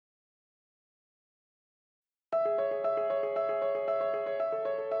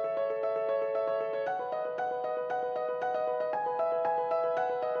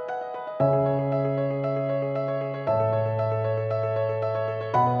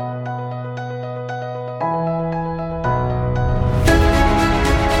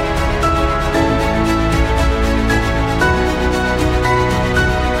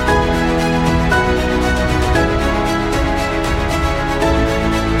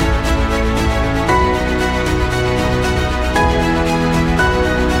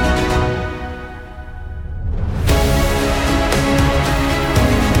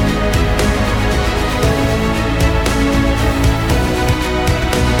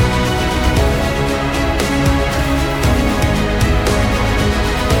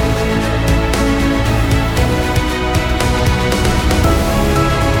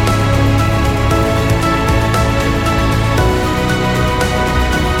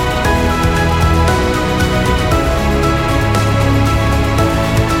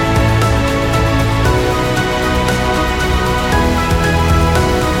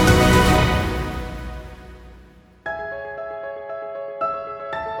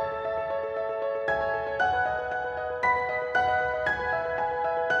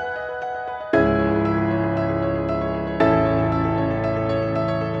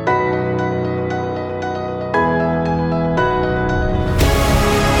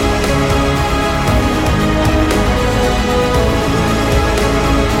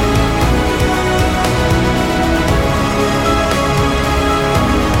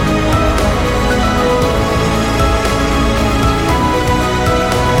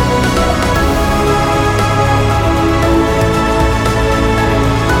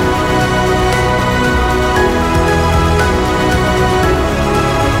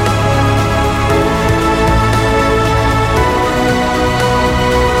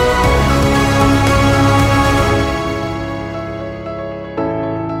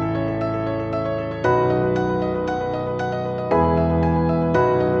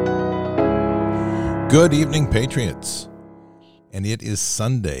Good evening, Patriots. And it is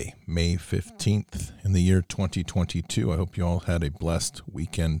Sunday, May 15th in the year 2022. I hope you all had a blessed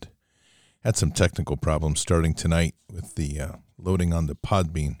weekend. Had some technical problems starting tonight with the loading on the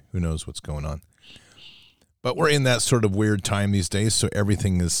Podbean. Who knows what's going on. But we're in that sort of weird time these days, so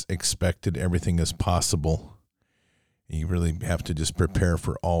everything is expected, everything is possible. You really have to just prepare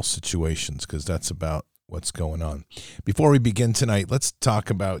for all situations because that's about what's going on. Before we begin tonight, let's talk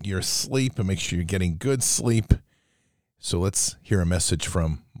about your sleep and make sure you're getting good sleep. So let's hear a message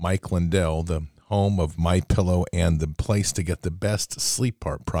from Mike Lindell, the home of MyPillow and the place to get the best sleep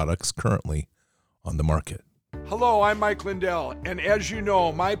products currently on the market. Hello, I'm Mike Lindell, and as you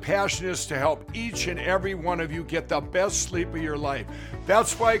know, my passion is to help each and every one of you get the best sleep of your life.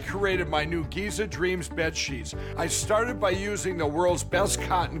 That's why I created my new Giza Dreams bed sheets. I started by using the world's best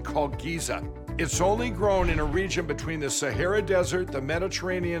cotton called Giza. It's only grown in a region between the Sahara Desert, the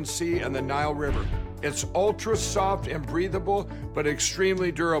Mediterranean Sea, and the Nile River. It's ultra soft and breathable, but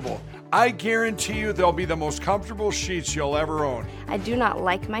extremely durable. I guarantee you they'll be the most comfortable sheets you'll ever own. I do not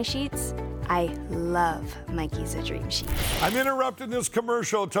like my sheets. I love my Giza Dream sheets. I'm interrupting this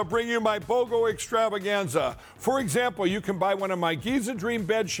commercial to bring you my BOGO extravaganza. For example, you can buy one of my Giza Dream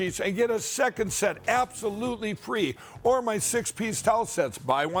bed sheets and get a second set absolutely free. Or my 6-piece towel sets.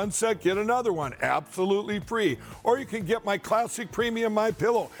 Buy one set, get another one absolutely free. Or you can get my classic premium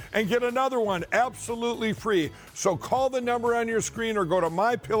MyPillow and get another one absolutely free. So call the number on your screen or go to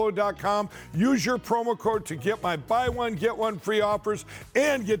mypillow.com. Use your promo code to get my buy one, get one free offers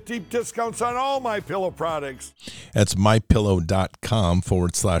and get deep discounts on all MyPillow products. That's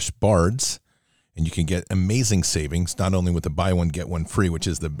mypillow.com/bards. And you can get amazing savings, not only with the buy one, get one free, which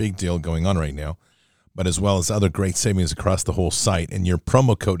is the big deal going on right now, but as well as other great savings across the whole site. And your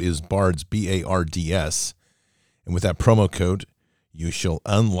promo code is BARDS, B-A-R-D-S. And with that promo code, you shall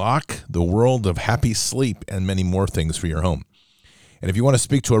unlock the world of happy sleep and many more things for your home. And if you want to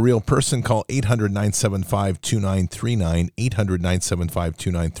speak to a real person, call 800-975-2939,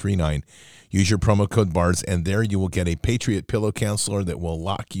 800-975-2939. Use your promo code BARDS, and there you will get a Patriot Pillow Counselor that will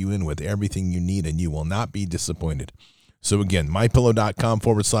lock you in with everything you need, and you will not be disappointed. So again,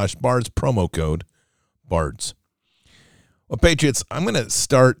 mypillow.com/BARDS, promo code BARDS. Well, Patriots, I'm going to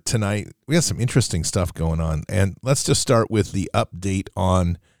start tonight. We have some interesting stuff going on, and let's just start with the update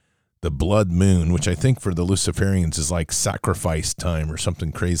on the blood moon, which I think for the Luciferians is like sacrifice time or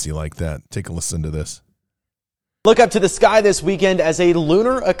something crazy like that. Take a listen to this. Look up to the sky this weekend as a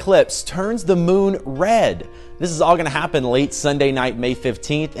lunar eclipse turns the moon red. This is all going to happen late Sunday night, May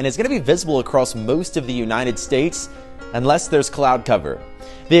 15th, and it's going to be visible across most of the United States unless there's cloud cover.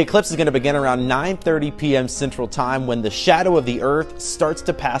 The eclipse is going to begin around 9:30 p.m. Central Time when the shadow of the Earth starts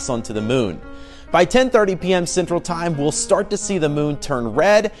to pass onto the moon. By 10:30 p.m. Central Time, we'll start to see the moon turn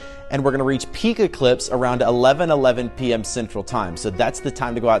red, and we're going to reach peak eclipse around 11:11 p.m. Central Time. So that's the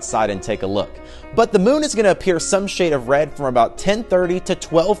time to go outside and take a look. But the moon is going to appear some shade of red from about 10:30 to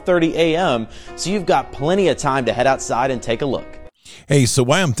 12:30 a.m., so you've got plenty of time to head outside and take a look. Hey, so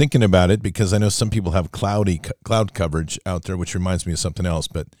why I'm thinking about it, because I know some people have cloud coverage out there, which reminds me of something else.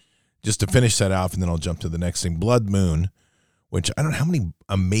 But just to finish that off, and then I'll jump to the next thing. Blood moon, which I don't know how many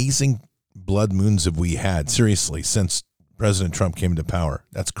amazing blood moons have we had, seriously, since President Trump came to power.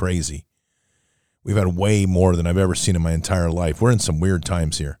 That's crazy. We've had way more than I've ever seen in my entire life. We're in some weird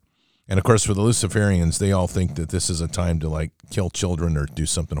times here. And, of course, for the Luciferians, they all think that this is a time to, like, kill children or do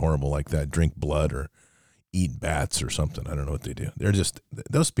something horrible like that, drink blood or eat bats or something. I don't know what they do. They're just,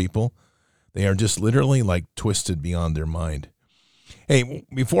 those people, they are just literally, like, twisted beyond their mind. Hey,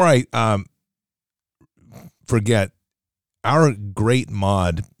 before I forget, our great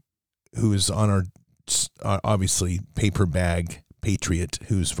mod, who's on our, obviously, paper bag patriot,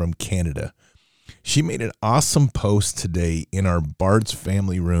 who's from Canada. She made an awesome post today in our Bard's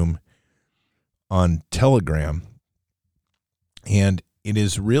family room on Telegram, and it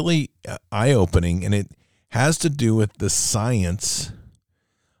is really eye-opening, and it has to do with the science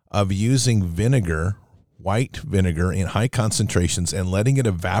of using vinegar, white vinegar, in high concentrations and letting it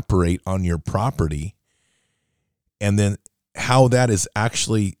evaporate on your property, and then how that is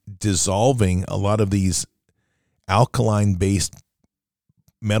actually dissolving a lot of these alkaline-based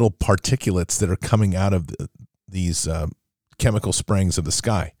metal particulates that are coming out of these chemical springs of the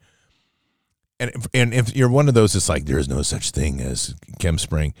sky. And if you're one of those, it's like, there's no such thing as chem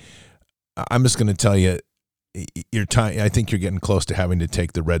spring. I'm just going to tell you, I think you're getting close to having to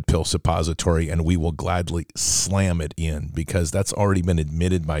take the red pill suppository, and we will gladly slam it in, because that's already been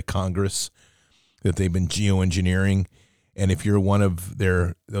admitted by Congress that they've been geoengineering. And if you're one of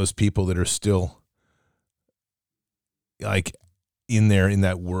those people that are still like in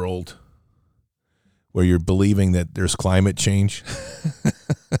that world where you're believing that there's climate change.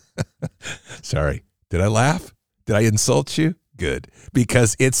 Sorry. Did I laugh? Did I insult you? Good.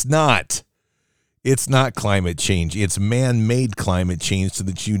 Because it's not. It's not climate change. It's man-made climate change so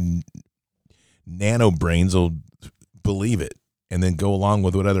that you nano brains will believe it and then go along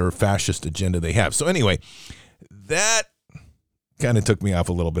with whatever fascist agenda they have. So anyway, that kind of took me off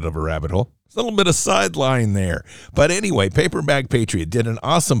a little bit of a rabbit hole. A little bit of sideline there. But anyway, Paper Bag Patriot did an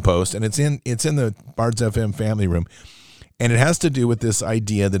awesome post, and it's in the Bards FM family room. And it has to do with this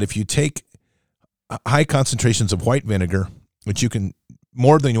idea that if you take high concentrations of white vinegar, which you can,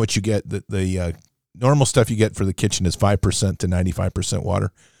 more than what you get, the normal stuff you get for the kitchen is 5% to 95%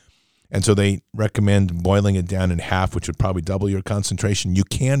 water. And so they recommend boiling it down in half, which would probably double your concentration. You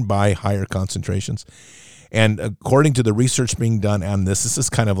can buy higher concentrations. And according to the research being done on this is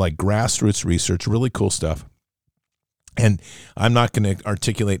kind of like grassroots research, really cool stuff. And I'm not going to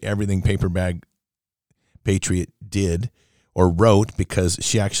articulate everything Paper Bag Patriot did or wrote, because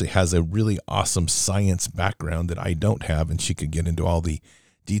she actually has a really awesome science background that I don't have, and she could get into all the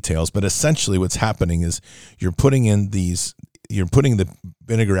details. But essentially what's happening is you're putting the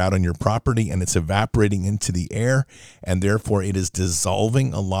vinegar out on your property, and it's evaporating into the air, and therefore it is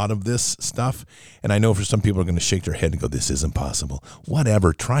dissolving a lot of this stuff. And I know for some people are going to shake their head and go, this isn't possible.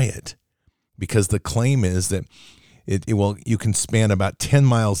 Whatever, try it. Because the claim is that you can span about 10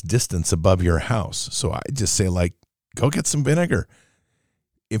 miles distance above your house. So I just say, like, go get some vinegar.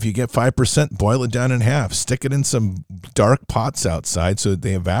 If you get 5%, boil it down in half. Stick it in some dark pots outside so that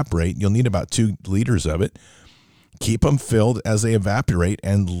they evaporate. You'll need about 2 liters of it. Keep them filled as they evaporate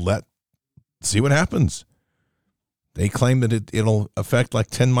and see what happens. They claim that it'll affect like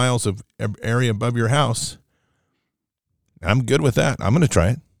 10 miles of area above your house. I'm good with that. I'm going to try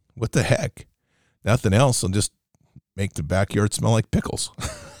it. What the heck? Nothing else will just make the backyard smell like pickles.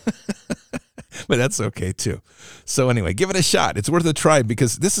 But that's okay too. So anyway, give it a shot. It's worth a try,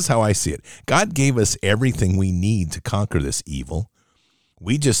 because this is how I see it. God gave us everything we need to conquer this evil.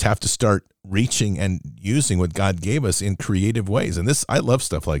 We just have to start reaching and using what God gave us in creative ways. And I love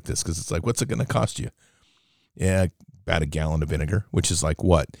stuff like this, because it's like, what's it going to cost you? Yeah, about a gallon of vinegar, which is like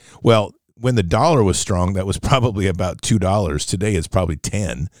what? Well, when the dollar was strong, that was probably about $2. Today it's probably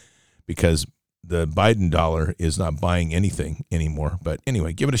 10, because the Biden dollar is not buying anything anymore. But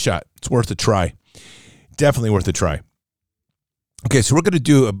anyway, give it a shot. It's worth a try. Definitely worth a try. Okay, so we're going to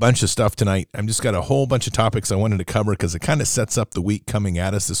do a bunch of stuff tonight. I've just got a whole bunch of topics I wanted to cover, because it kind of sets up the week coming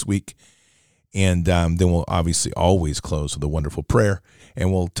at us this week. And then we'll obviously always close with a wonderful prayer,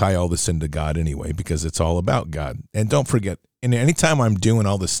 and we'll tie all this into God anyway, because it's all about God. And don't forget, and anytime I'm doing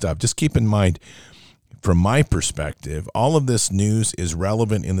all this stuff, just keep in mind, from my perspective, all of this news is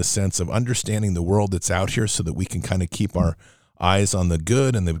relevant in the sense of understanding the world that's out here, so that we can kind of keep our eyes on the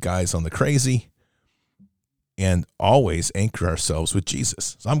good and the guys on the crazy, and always anchor ourselves with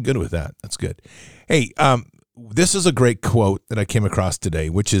Jesus. So I'm good with that. That's good. Hey, this is a great quote that I came across today,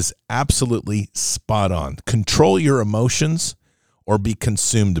 which is absolutely spot on. Control your emotions or be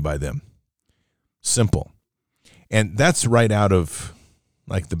consumed by them. Simple. And that's right out of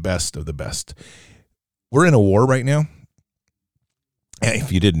like the best of the best. We're in a war right now. And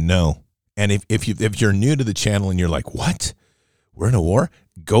if you didn't know, and if you're new to the channel and you're like, what? We're in a war?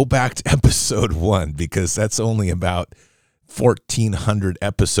 Go back to episode 1, because that's only about 1,400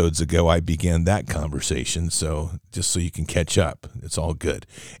 episodes ago I began that conversation. So just so you can catch up, it's all good.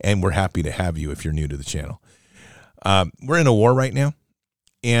 And we're happy to have you if you're new to the channel. We're in a war right now,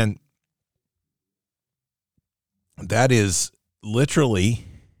 and that is literally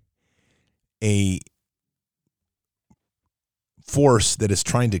a force that is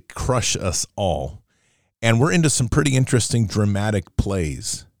trying to crush us all. And we're into some pretty interesting dramatic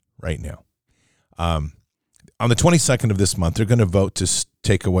plays right now. On the 22nd of this month, they're going to vote to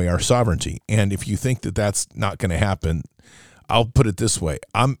take away our sovereignty. And if you think that that's not going to happen, I'll put it this way.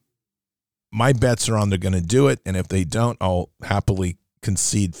 My bets are on they're going to do it. And if they don't, I'll happily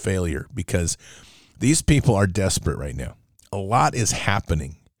concede failure, because these people are desperate right now. A lot is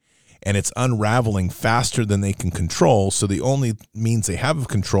happening, and it's unraveling faster than they can control. So the only means they have of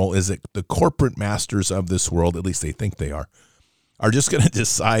control is that the corporate masters of this world, at least they think they are just going to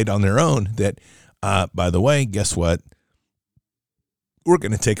decide on their own that, by the way, guess what? We're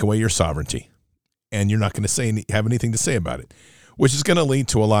going to take away your sovereignty, and you're not going to have anything to say about it, which is going to lead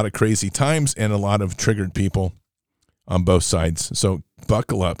to a lot of crazy times and a lot of triggered people on both sides. So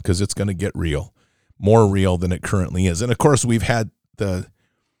buckle up, because it's going to get real, more real than it currently is. And of course, we've had the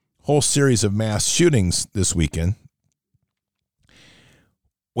whole series of mass shootings this weekend,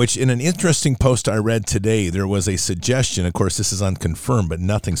 which in an interesting post I read today, there was a suggestion. Of course, this is unconfirmed, but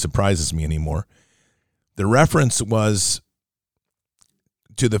nothing surprises me anymore. The reference was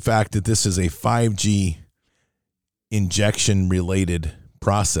to the fact that this is a 5G injection-related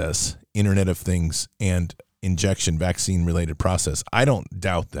process, Internet of Things and injection vaccine-related process. I don't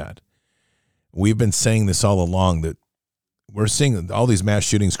doubt that. We've been saying this all along, that we're seeing all these mass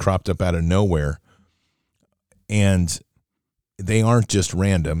shootings cropped up out of nowhere, and they aren't just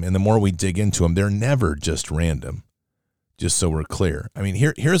random. And the more we dig into them, they're never just random, just so we're clear. I mean,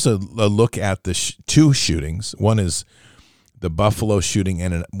 here's a look at the two shootings. One is the Buffalo shooting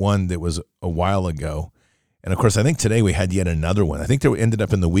and one that was a while ago. And, of course, I think today we had yet another one. I think there ended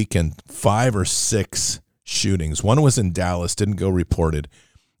up in the weekend 5 or 6 shootings. One was in Dallas, didn't go reported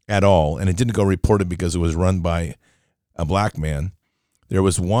at all, and it didn't go reported because it was run by a black man. There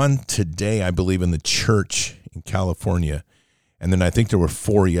was one today, I believe, in the church in California, and then I think there were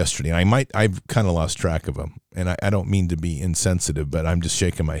 4 yesterday. I've kind of lost track of them, and I don't mean to be insensitive, but I'm just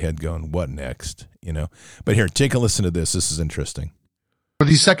shaking my head going, what next, you know? But here, take a listen to this. This is interesting. For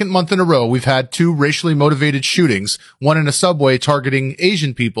the second month in a row, we've had 2 racially motivated shootings, one in a subway targeting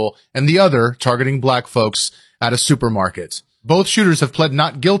Asian people and the other targeting black folks at a supermarket. Both shooters have pled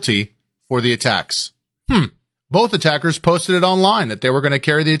not guilty for the attacks. Both attackers posted it online that they were going to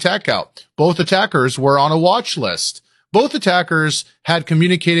carry the attack out. Both attackers were on a watch list. Both attackers had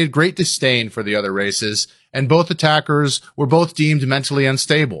communicated great disdain for the other races, and both attackers were both deemed mentally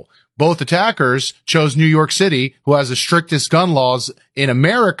unstable. Both attackers chose New York City, who has the strictest gun laws in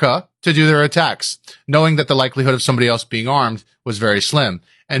America, to do their attacks, knowing that the likelihood of somebody else being armed was very slim.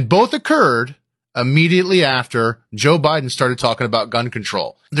 And both occurred immediately after Joe Biden started talking about gun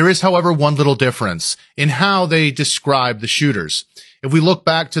control. There is, however, one little difference in how they describe the shooters. If we look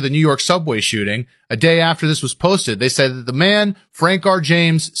back to the New York subway shooting, a day after this was posted, they said that the man, Frank R.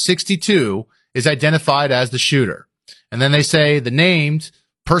 James, 62, is identified as the shooter. And then they say the named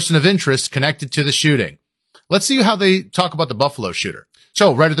person of interest connected to the shooting. Let's see how they talk about the Buffalo shooter.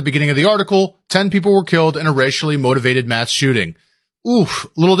 So right at the beginning of the article, 10 people were killed in a racially motivated mass shooting. Oof,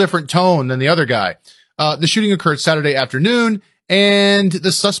 little different tone than the other guy. The shooting occurred Saturday afternoon, and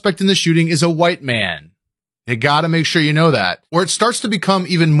the suspect in the shooting is a white man. You gotta make sure you know that. Where it starts to become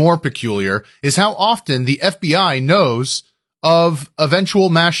even more peculiar is how often the FBI knows of eventual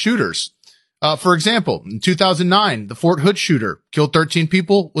mass shooters. For example, in 2009, the Fort Hood shooter killed 13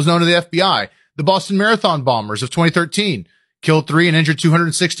 people, was known to the FBI. The Boston Marathon bombers of 2013 killed 3 and injured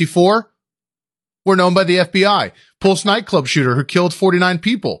 264, were known by the FBI. Pulse nightclub shooter who killed 49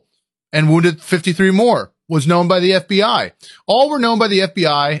 people and wounded 53 more was known by the FBI. All were known by the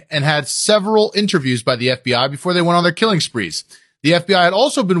FBI and had several interviews by the FBI before they went on their killing sprees. The FBI had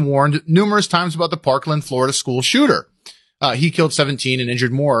also been warned numerous times about the Parkland, Florida school shooter. He killed 17 and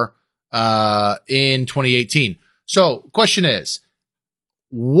injured more in 2018. So, question is,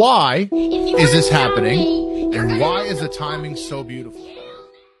 why is this happening, and why is the timing so beautiful?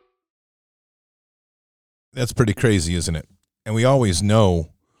 That's pretty crazy, isn't it? And we always know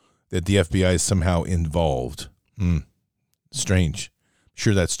that the FBI is somehow involved. Strange.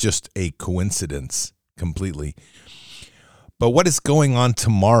 Sure, that's just a coincidence completely. But what is going on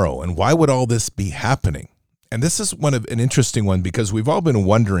tomorrow, and why would all this be happening? And this is an interesting one, because we've all been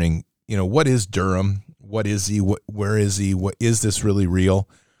wondering, you know, what is Durham? What is he? Where is he? What is this really real?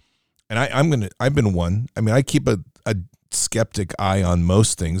 And I've been one. I mean, I keep a skeptic eye on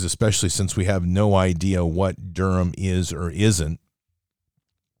most things, especially since we have no idea what Durham is or isn't.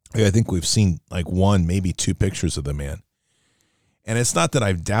 I think we've seen like 1, maybe 2 pictures of the man. And it's not that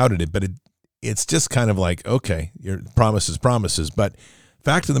I've doubted it, but it's just kind of like, okay, your promises. But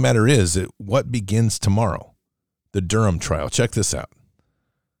fact of the matter is that what begins tomorrow? The Durham trial. Check this out.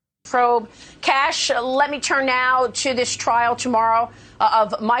 Probe. Cash, let me turn now to this trial tomorrow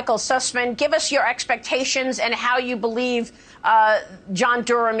of Michael Sussman. Give us your expectations and how you believe John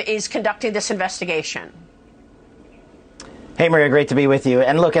Durham is conducting this investigation. Hey, Maria, great to be with you.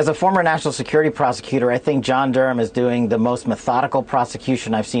 And look, as a former national security prosecutor, I think John Durham is doing the most methodical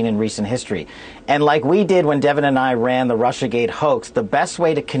prosecution I've seen in recent history. And like we did when Devin and I ran the Russiagate hoax, the best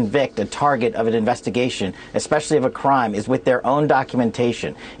way to convict a target of an investigation, especially of a crime, is with their own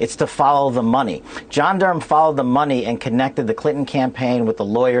documentation. It's to follow the money. John Durham followed the money and connected the Clinton campaign with the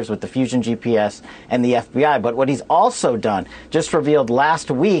lawyers, with the Fusion GPS and the FBI. But what he's also done, just revealed last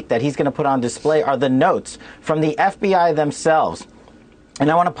week that he's going to put on display, are the notes from the FBI themselves.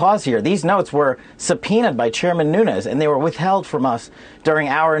 And I want to pause here. These notes were subpoenaed by Chairman Nunes, and they were withheld from us during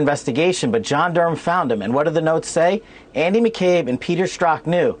our investigation. But John Durham found them. And what do the notes say? Andy McCabe and Peter Strzok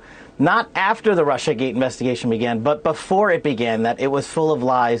knew not after the Russiagate investigation began, but before it began, that it was full of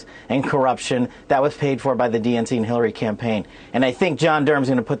lies and corruption that was paid for by the DNC and Hillary campaign. And I think John Durham's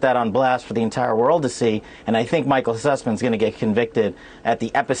going to put that on blast for the entire world to see, and I think Michael Sussman's going to get convicted at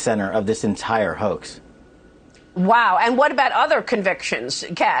the epicenter of this entire hoax. Wow. And what about other convictions,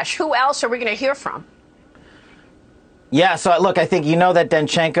 Cash? Who else are we going to hear from? Yeah, so look, I think you know that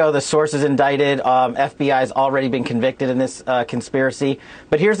Danchenko, the source, is indicted. FBI has already been convicted in this conspiracy.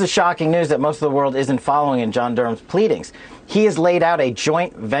 But here's the shocking news that most of the world isn't following in John Durham's pleadings. He has laid out a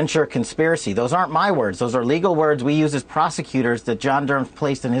joint venture conspiracy. Those aren't my words. Those are legal words we use as prosecutors that John Durham's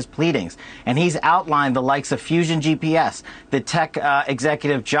placed in his pleadings. And he's outlined the likes of Fusion GPS, the tech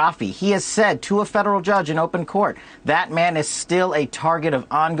executive Jaffe. He has said to a federal judge in open court, that man is still a target of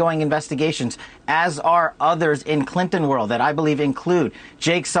ongoing investigations, as are others in Clinton world that I believe include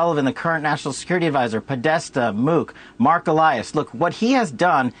Jake Sullivan, the current national security advisor, Podesta, Mook, Mark Elias. Look, what he has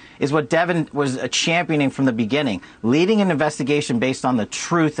done is what Devin was championing from the beginning, leading an investigation based on the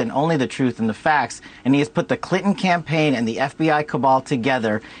truth and only the truth and the facts. And he has put the Clinton campaign and the FBI cabal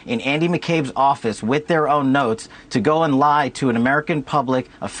together in Andy McCabe's office with their own notes to go and lie to an American public,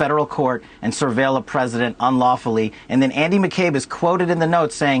 a federal court, and surveil a president unlawfully. And then Andy McCabe is quoted in the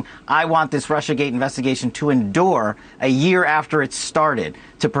notes saying, I want this Russiagate investigation to endure a year after it started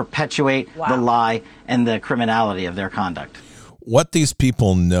to perpetuate the lie and the criminality of their conduct. What these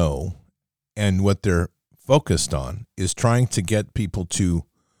people know and what they're focused on is trying to get people to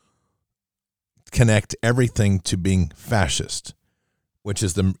connect everything to being fascist, which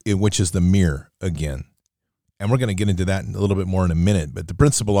is the mirror again. And we're going to get into that a little bit more in a minute. But the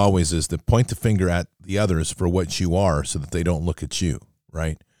principle always is to point the finger at the others for what you are so that they don't look at you,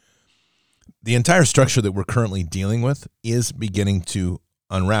 right? The entire structure that we're currently dealing with is beginning to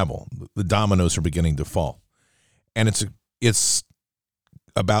unravel. The dominoes are beginning to fall. And it's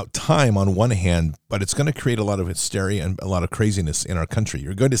about time on one hand, but it's going to create a lot of hysteria and a lot of craziness in our country.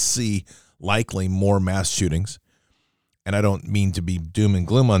 You're going to see likely more mass shootings. And I don't mean to be doom and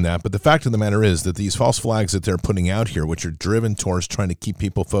gloom on that, but the fact of the matter is that these false flags that they're putting out here, which are driven towards trying to keep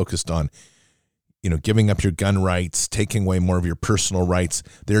people focused on, giving up your gun rights, taking away more of your personal rights,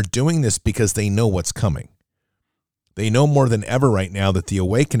 they're doing this because they know what's coming. They know more than ever right now that the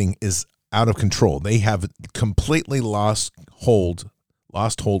awakening is out of control. They have completely lost hold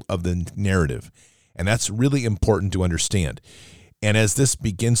of the narrative. And that's really important to understand. And as this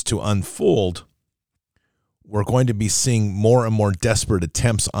begins to unfold, we're going to be seeing more and more desperate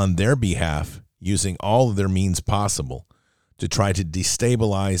attempts on their behalf, using all of their means possible to try to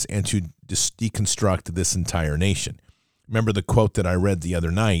destabilize and to deconstruct this entire nation. Remember the quote that I read the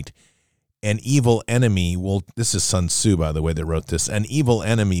other night, an evil enemy will, this is Sun Tzu, by the way, that wrote this, an evil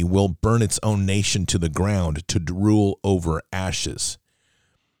enemy will burn its own nation to the ground to rule over ashes.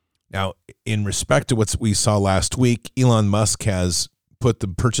 Now, in respect to what we saw last week, Elon Musk has put the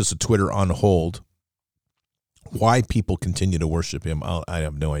purchase of Twitter on hold. Why people continue to worship him, I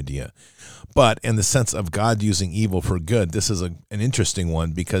have no idea. But in the sense of God using evil for good, this is an interesting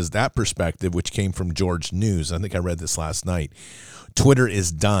one, because that perspective, which came from George News, I think I read this last night, Twitter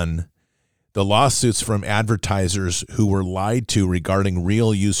is done. The lawsuits from advertisers who were lied to regarding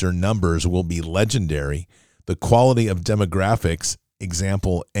real user numbers will be legendary. The quality of demographics,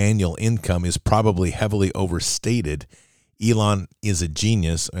 example, annual income, is probably heavily overstated. Elon is a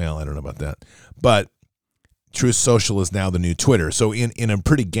genius. Well, I don't know about that. But Truth Social is now the new Twitter. So in a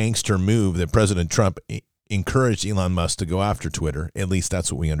pretty gangster move that President Trump encouraged Elon Musk to go after Twitter, at least that's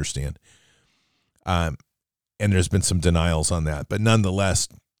what we understand. And there's been some denials on that. But nonetheless,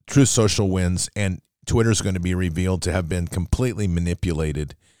 Truth Social wins, and Twitter is going to be revealed to have been completely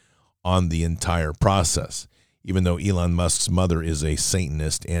manipulated on the entire process, even though Elon Musk's mother is a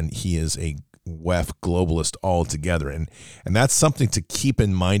Satanist and he is a WEF globalist altogether. And that's something to keep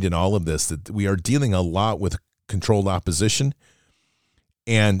in mind in all of this, that we are dealing a lot with controlled opposition.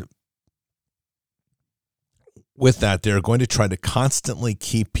 And with that, they're going to try to constantly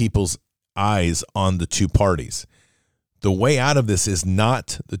keep people's eyes on the two parties. The way out of this is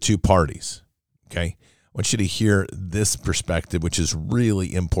not the two parties. Okay. I want you to hear this perspective, which is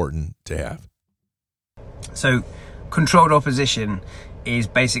really important to have. So controlled opposition is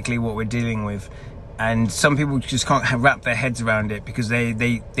basically what we're dealing with, and some people just can't wrap their heads around it, because they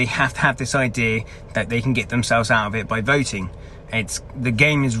have to have this idea that they can get themselves out of it by voting. The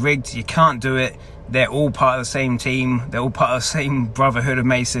game is rigged. You can't do it. They're all part of the same team. They're all part of the same brotherhood of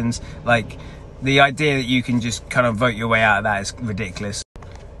Masons. Like, the idea that you can just kind of vote your way out of that is ridiculous.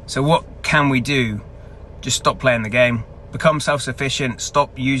 So what can we do? Just stop playing the game. Become self-sufficient.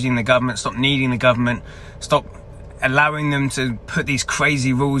 Stop using the government. Stop needing the government. Stop allowing them to put these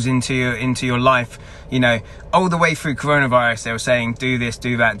crazy rules into your life, you know, all the way through coronavirus. They were saying, do this,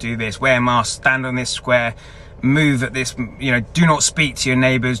 do that, do this, wear a mask, stand on this square, move at this, you know, do not speak to your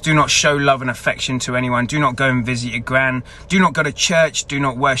neighbors, do not show love and affection to anyone, do not go and visit your gran, do not go to church, do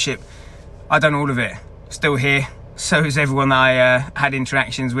not worship. I've done all of it. Still here. So is everyone that I had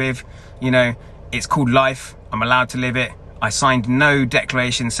interactions with. You know, it's called life. I'm allowed to live it. I signed no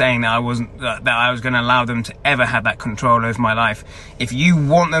declaration saying that I was going to allow them to ever have that control over my life. If you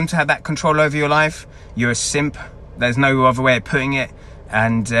want them to have that control over your life, you're a simp. There's no other way of putting it.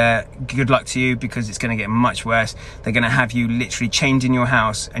 And good luck to you, because it's going to get much worse. They're going to have you literally chained in your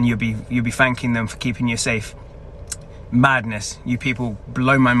house, and you'll be thanking them for keeping you safe. Madness. You people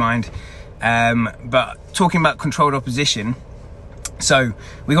blow my mind. But talking about controlled opposition. So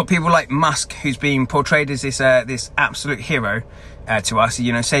we got people like Musk, who's being portrayed as this absolute hero to us,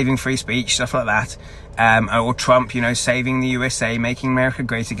 you know, saving free speech, stuff like that. Or Trump, you know, saving the USA, making America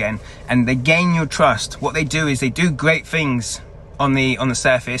great again. And they gain your trust. What they do is they do great things on the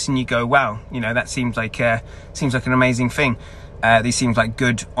surface, and you go, wow, you know, that seems like an amazing thing. These seems like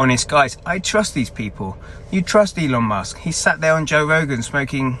good, honest guys. I trust these people. You trust Elon Musk. He sat there on Joe Rogan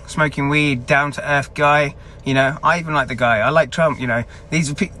smoking weed, down to earth guy. You know, I even like the guy. I like Trump. You know,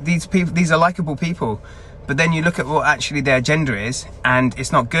 these are likable people. But then you look at what actually their agenda is, and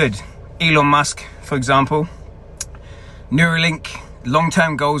it's not good. Elon Musk, for example, Neuralink.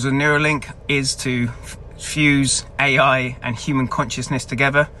 Long-term goals of Neuralink is to fuse AI and human consciousness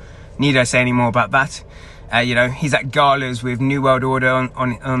together. Need I say any more about that? You know, he's at galas with New World Order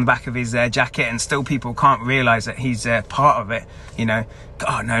on the back of his jacket, and still people can't realise that he's part of it, you know.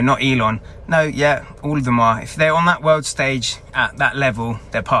 Oh, no, not Elon. No, yeah, all of them are. If they're on that world stage at that level,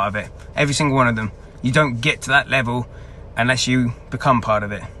 they're part of it. Every single one of them. You don't get to that level unless you become part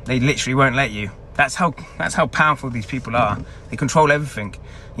of it. They literally won't let you. That's how powerful these people are. They control everything.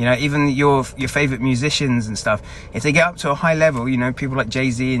 You know, even your favourite musicians and stuff. If they get up to a high level, you know, people like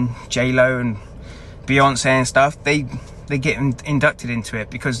Jay-Z and J-Lo and Beyonce and stuff, they get inducted into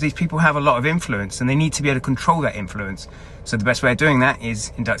it because these people have a lot of influence, and they need to be able to control that influence. So the best way of doing that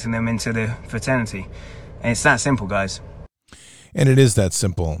is inducting them into the fraternity. And it's that simple, guys. And it is that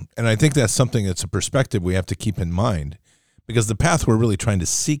simple. And I think that's something that's a perspective we have to keep in mind, because the path we're really trying to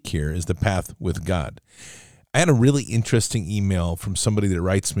seek here is the path with God. I had a really interesting email from somebody that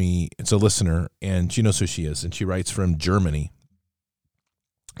writes me. It's a listener, and she knows who she is, and she writes from Germany.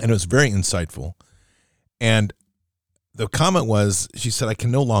 And it was very insightful. And the comment was, she said, I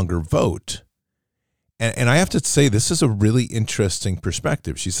can no longer vote. And I have to say, this is a really interesting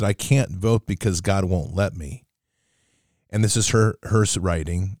perspective. She said, I can't vote because God won't let me. And this is her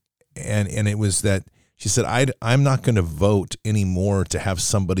writing. And it was that she said, I'm not going to vote anymore to have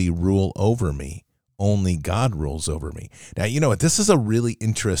somebody rule over me. Only God rules over me. Now, you know what? This is a really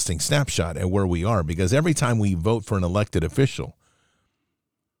interesting snapshot at where we are, because every time we vote for an elected official,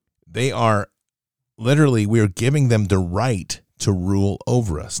 they are literally, we are giving them the right to rule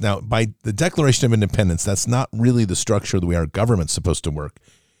over us. Now, by the Declaration of Independence, that's not really the structure the way our government's supposed to work.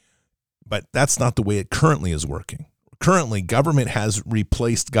 But that's not the way it currently is working. Currently, government has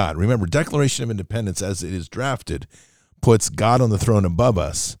replaced God. Remember, Declaration of Independence, as it is drafted, puts God on the throne above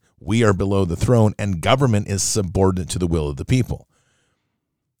us. We are below the throne, and government is subordinate to the will of the people.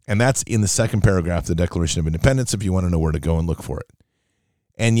 And that's in the second paragraph of the Declaration of Independence, if you want to know where to go and look for it.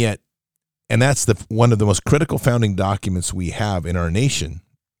 And that's one of the most critical founding documents we have in our nation.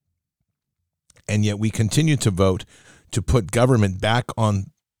 And yet we continue to vote to put government back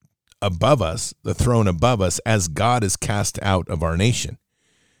on above us, the throne above us, as God is cast out of our nation.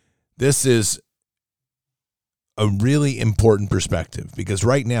 This is a really important perspective, because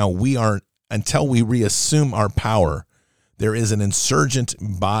right now we are, until we reassume our power, there is an insurgent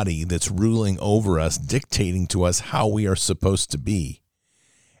body that's ruling over us, dictating to us how we are supposed to be.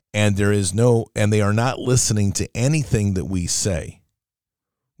 And they are not listening to anything that we say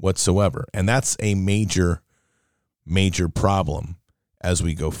whatsoever. And that's a major, major problem as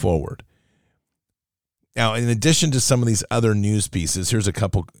we go forward. Now, in addition to some of these other news pieces, here's a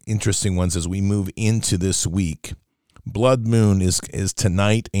couple interesting ones as we move into this week. Blood Moon is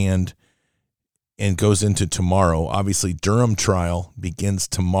tonight and goes into tomorrow. Obviously, Durham trial begins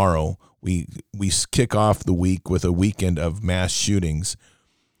tomorrow. We kick off the week with a weekend of mass shootings.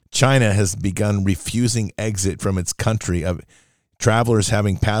 China has begun refusing exit from its country, of travelers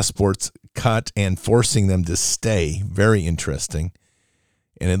having passports cut and forcing them to stay. Very interesting.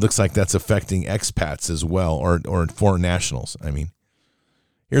 And it looks like that's affecting expats as well, or foreign nationals. I mean,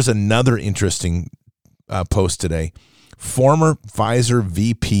 here's another interesting post today. Former Pfizer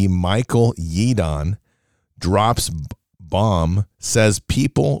VP Michael Yeadon drops bomb says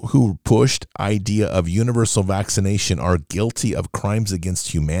people who pushed idea of universal vaccination are guilty of crimes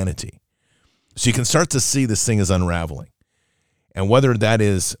against humanity. So you can start to see this thing is unraveling. And whether that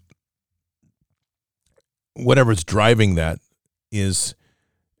is, whatever's driving that is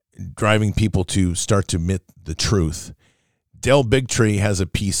driving people to start to admit the truth. Del Bigtree has a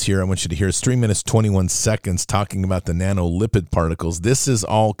piece here I want you to hear. It's 3 minutes, 21 seconds talking about the nanolipid particles. This is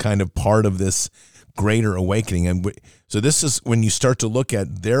all kind of part of this greater awakening. And so this is when you start to look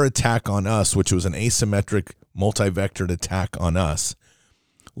at their attack on us, which was an asymmetric, multi-vectored attack on us.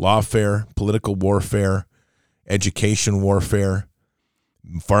 Lawfare, political warfare, education warfare,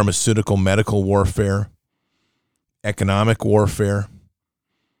 pharmaceutical, medical warfare, economic warfare,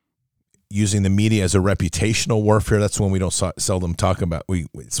 using the media as a reputational warfare. That's one we don't seldom talk about.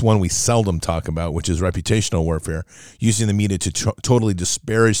 It's one we seldom talk about, which is reputational warfare. Using the media to totally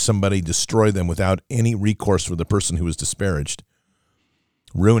disparage somebody, destroy them without any recourse for the person who was disparaged,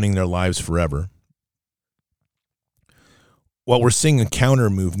 ruining their lives forever. What we're seeing a counter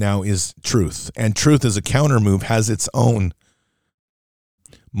move now is truth. And truth as a counter move has its own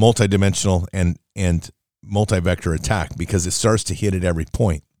multidimensional and multi-vector attack because it starts to hit at every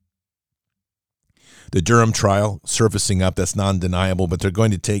point. The Durham trial surfacing up, that's non-deniable, but they're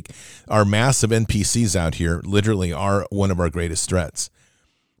going to take our massive NPCs out here, literally are one of our greatest threats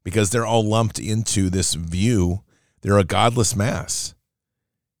because they're all lumped into this view. They're a godless mass.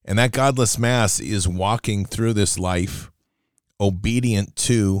 And that godless mass is walking through this life obedient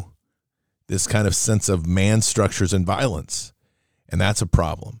to this kind of sense of man structures and violence. And that's a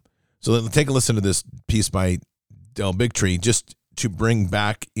problem. So let's take a listen to this piece by Del Bigtree just to bring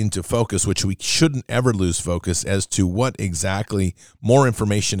back into focus, which we shouldn't ever lose focus as to what exactly, more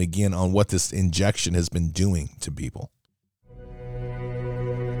information again on what this injection has been doing to people.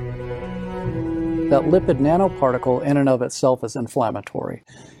 That lipid nanoparticle in and of itself is inflammatory.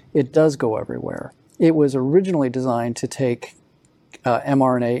 It does go everywhere. It was originally designed to take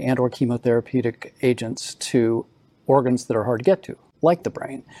mRNA and or chemotherapeutic agents to organs that are hard to get to, like the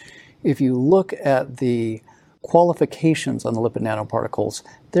brain. If you look at the qualifications on the lipid nanoparticles,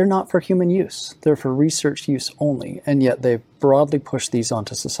 they're not for human use. They're for research use only, and yet they've broadly pushed these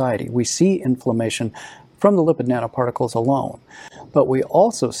onto society. We see inflammation from the lipid nanoparticles alone, but we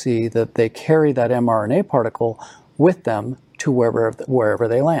also see that they carry that mRNA particle with them to wherever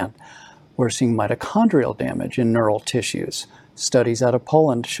they land. We're seeing mitochondrial damage in neural tissues. Studies out of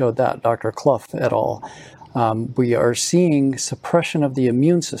Poland showed that, Dr. Clough et al. We are seeing suppression of the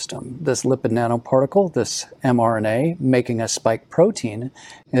immune system. This lipid nanoparticle, this mRNA, making a spike protein,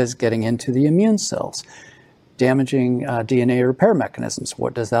 is getting into the immune cells, damaging DNA repair mechanisms.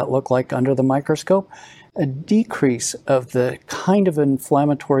 What does that look like under the microscope? A decrease of the kind of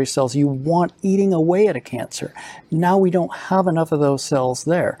inflammatory cells you want eating away at a cancer. Now we don't have enough of those cells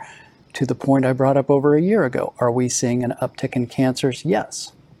there. To the point I brought up over a year ago, are we seeing an uptick in cancers?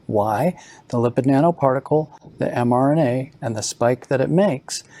 Yes. Why? The lipid nanoparticle, the mRNA, and the spike that it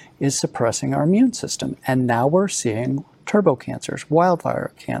makes is suppressing our immune system. And now we're seeing turbo cancers,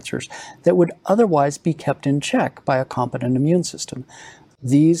 wildfire cancers that would otherwise be kept in check by a competent immune system.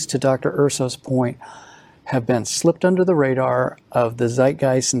 These, to Dr. Urso's point, have been slipped under the radar of the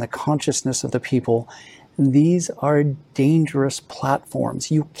zeitgeist and the consciousness of the people. These are dangerous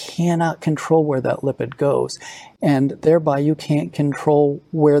platforms. You cannot control where that lipid goes, and thereby you can't control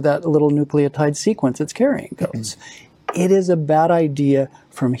where that little nucleotide sequence it's carrying goes. It is a bad idea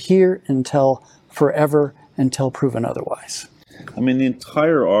from here until forever, until proven otherwise. I mean, the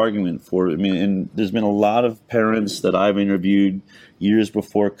entire argument for it, and there's been a lot of parents that I've interviewed years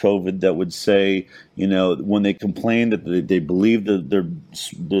before COVID that would say, when they complained that they believed that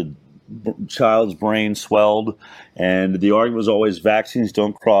the child's brain swelled, and the argument was always vaccines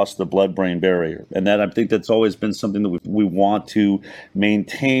don't cross the blood-brain barrier. And that, I think that's always been something that we want to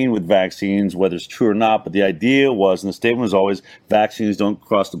maintain with vaccines, whether it's true or not. But the idea was, and the statement was always, vaccines don't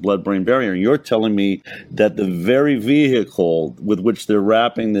cross the blood-brain barrier. And you're telling me that the very vehicle with which they're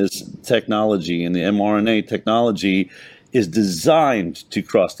wrapping this technology and the mRNA technology is designed to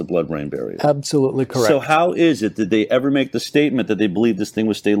cross the blood-brain barrier. Absolutely correct. So how is it, did they ever make the statement that they believe this thing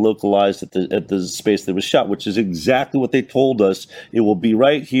would stay localized at the space that was shot, which is exactly what they told us. It will be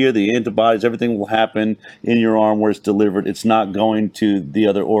right here, the antibodies, everything will happen in your arm where it's delivered. It's not going to the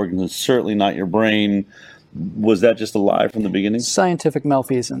other organs, it's certainly not your brain. Was that just a lie from the beginning? Scientific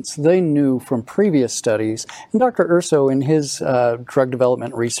malfeasance. They knew from previous studies, and Dr. Urso in his drug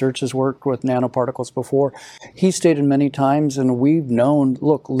development research has worked with nanoparticles before. He stated many times, and we've known,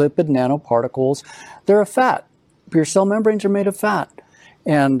 look, lipid nanoparticles, they're a fat. Your cell membranes are made of fat.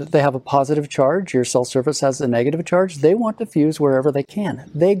 and they have a positive charge. Your cell surface has a negative charge. They want to fuse wherever they can.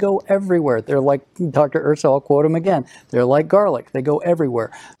 They go everywhere. They're like Dr. Urso, I'll quote him again. They're like garlic. They go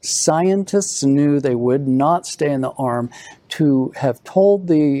everywhere. Scientists knew they would not stay in the arm. To have told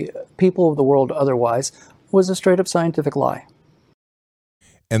the people of the world otherwise was a straight up scientific lie.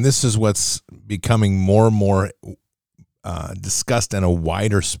 And this is what's becoming more and more discussed in a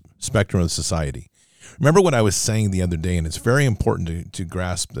wider spectrum of society. Remember what I was saying the other day, and it's very important to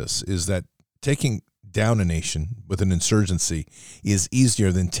grasp this, is that taking down a nation with an insurgency is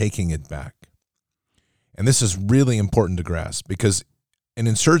easier than taking it back. And this is really important to grasp, because an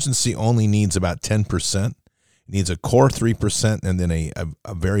insurgency only needs about 10%. It needs a core 3% and then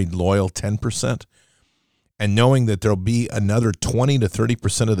a very loyal 10%. And knowing that there'll be another 20 to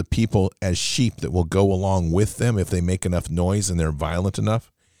 30% of the people as sheep that will go along with them if they make enough noise and they're violent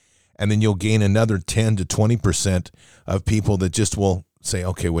enough. And then you'll gain another 10 to 20% of people that just will say,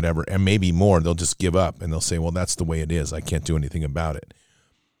 okay, whatever, and maybe more. They'll just give up and they'll say, well, that's the way it is. I can't do anything about it.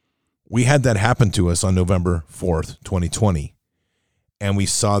 We had that happen to us on November 4th, 2020. And we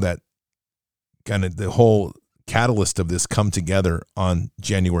saw that kind of the whole catalyst of this come together on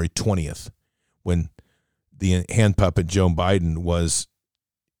January 20th, when the hand puppet Joe Biden was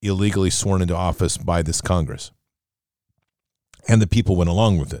illegally sworn into office by this Congress. And the people went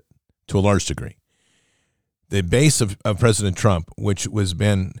along with it to a large degree. The base of President Trump, which was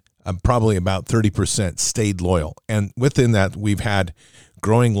been probably about 30%, stayed loyal. And within that, we've had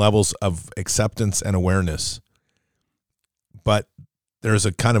growing levels of acceptance and awareness. But there's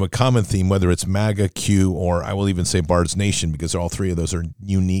a kind of a common theme, whether it's MAGA, Q, or I will even say Bard's Nation, because all three of those are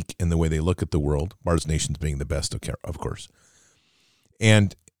unique in the way they look at the world. Bard's Nation's being the best, of course.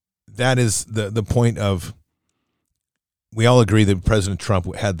 And that is the point of, we all agree that President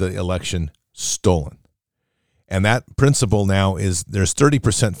Trump had the election stolen. And that principle now is there's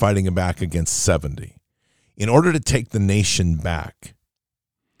 30% fighting back against 70. In order to take the nation back,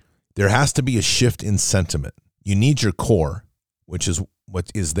 there has to be a shift in sentiment. You need your core, which is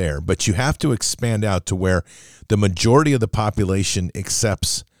what is there, but you have to expand out to where the majority of the population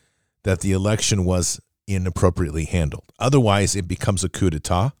accepts that the election was inappropriately handled. Otherwise, it becomes a coup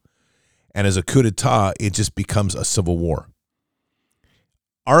d'etat. And as a coup d'etat, it just becomes a civil war.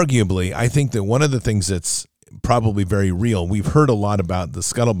 Arguably, I think that one of the things that's probably very real, we've heard a lot about the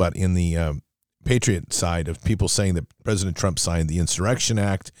scuttlebutt in the Patriot side of people saying that President Trump signed the Insurrection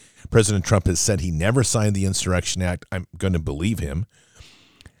Act. President Trump has said he never signed the Insurrection Act. I'm going to believe him.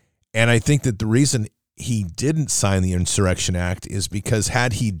 And I think that the reason he didn't sign the Insurrection Act is because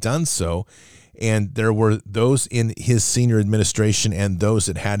had he done so, and there were those in his senior administration and those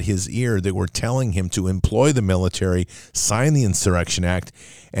that had his ear that were telling him to employ the military, sign the Insurrection Act.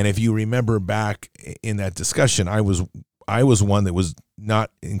 And if you remember back in that discussion, I was one that was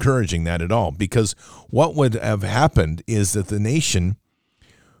not encouraging that at all, because what would have happened is that the nation,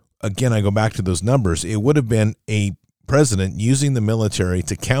 again, I go back to those numbers, it would have been a president using the military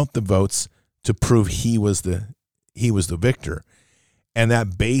to count the votes to prove he was the victor. And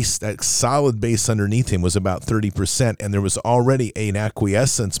that base, that solid base underneath him was about 30%. And there was already an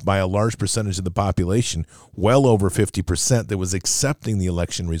acquiescence by a large percentage of the population, well over 50%, that was accepting the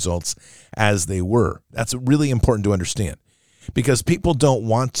election results as they were. That's really important to understand, because people don't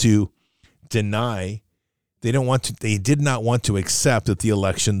want to deny, they did not want to accept that the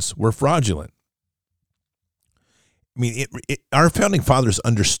elections were fraudulent. I mean, our founding fathers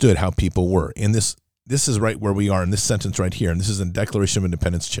understood how people were. In this is right where we are in this sentence right here, and this is in Declaration of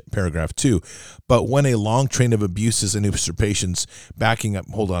Independence, paragraph 2. But when a long train of abuses and usurpations, backing up,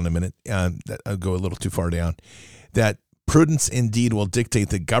 hold on a minute, I'll go a little too far down, that prudence indeed will dictate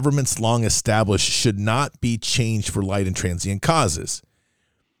that governments long established should not be changed for light and transient causes.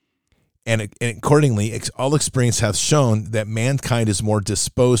 And accordingly, all experience hath shown that mankind is more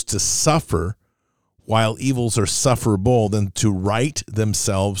disposed to suffer while evils are sufferable than to right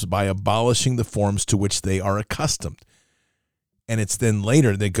themselves by abolishing the forms to which they are accustomed. And it's then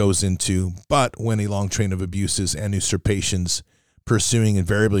later that goes into, but when a long train of abuses and usurpations, pursuing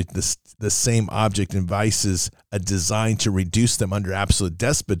invariably the same object and vices, a design to reduce them under absolute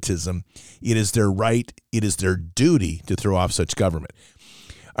despotism, it is their right, it is their duty to throw off such government.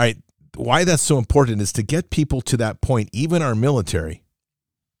 All right, why that's so important is to get people to that point, even our military.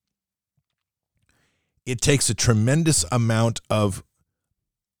 It takes a tremendous amount of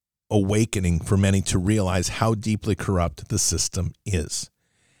awakening for many to realize how deeply corrupt the system is.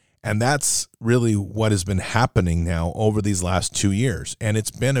 And that's really what has been happening now over these last 2 years. And it's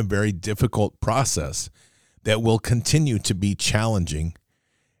been a very difficult process that will continue to be challenging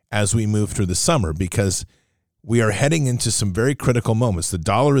as we move through the summer, because we are heading into some very critical moments. The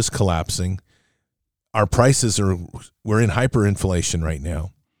dollar is collapsing. Our prices we're in hyperinflation right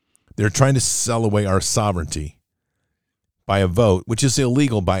now. They're trying to sell away our sovereignty by a vote, which is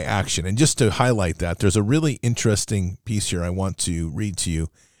illegal by action. And just to highlight that, there's a really interesting piece here I want to read to you.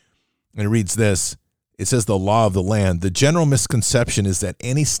 And it reads this. It says the law of the land. The general misconception is that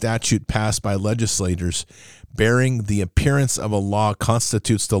any statute passed by legislators bearing the appearance of a law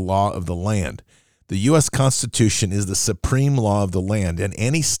constitutes the law of the land. The U.S. Constitution is the supreme law of the land, and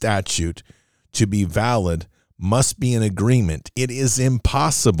any statute to be valid must be an agreement. It is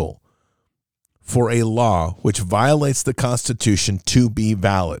impossible for a law which violates the Constitution to be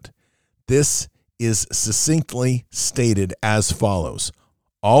valid. This is succinctly stated as follows.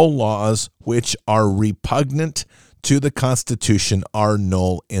 All laws which are repugnant to the Constitution are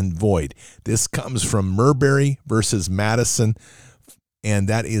null and void. This comes from Marbury versus Madison, and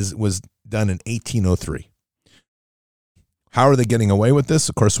that was done in 1803. How are they getting away with this?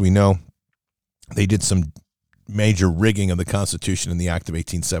 Of course, we know they did some major rigging of the Constitution in the Act of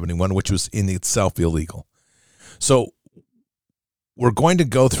 1871, which was in itself illegal. So we're going to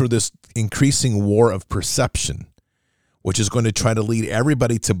go through this increasing war of perception, which is going to try to lead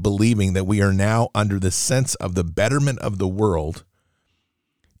everybody to believing that we are now under the sense of the betterment of the world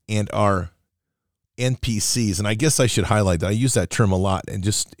and our NPCs. And I guess I should highlight that. I use that term a lot, and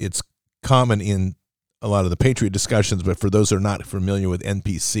just it's common in a lot of the Patriot discussions, but for those who are not familiar with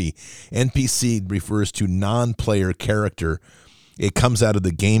NPC, NPC refers to non-player character. It comes out of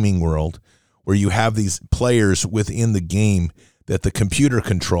the gaming world where you have these players within the game that the computer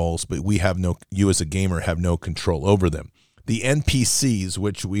controls, but you as a gamer have no control over them. The NPCs,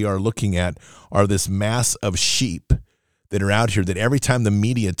 which we are looking at, are this mass of sheep that are out here that every time the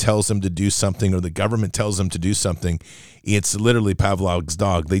media tells them to do something or the government tells them to do something, it's literally Pavlov's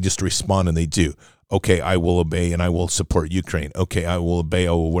dog. They just respond and they do. Okay, I will obey and I will support Ukraine. Okay, I will obey,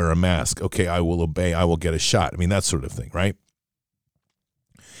 I will wear a mask. Okay, I will obey, I will get a shot. I mean, that sort of thing, right?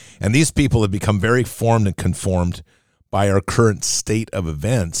 And these people have become very formed and conformed by our current state of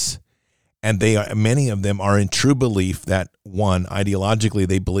events, and many of them are in true belief that, one, ideologically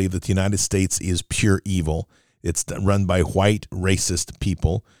they believe that the United States is pure evil. It's run by white racist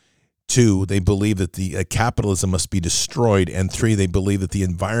people. Two, they believe that the capitalism must be destroyed. And three, they believe that the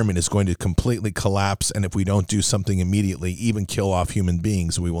environment is going to completely collapse, and if we don't do something immediately, even kill off human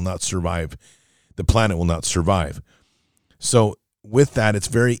beings, we will not survive. The planet will not survive. So with that, it's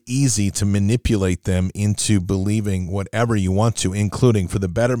very easy to manipulate them into believing whatever you want to, including for the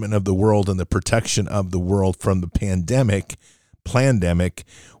betterment of the world and the protection of the world from the plandemic,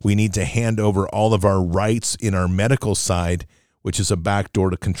 we need to hand over all of our rights in our medical side, which is a backdoor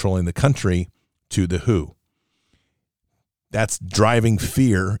to controlling the country, to the WHO. That's driving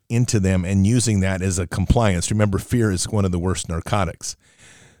fear into them and using that as a compliance. Remember, fear is one of the worst narcotics.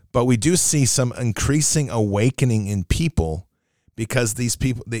 But we do see some increasing awakening in people, because these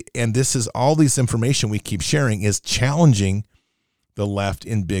people, and this is all this information we keep sharing is challenging the left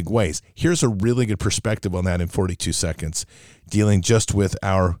in big ways. Here's a really good perspective on that in 42 seconds, dealing just with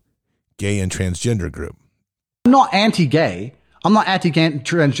our gay and transgender group. I'm not anti-gay. I'm not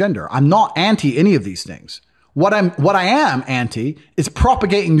anti-transgender. I'm not anti any of these things. What I am anti is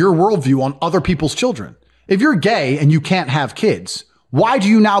propagating your worldview on other people's children. If you're gay and you can't have kids, why do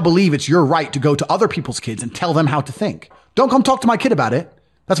you now believe it's your right to go to other people's kids and tell them how to think? Don't come talk to my kid about it.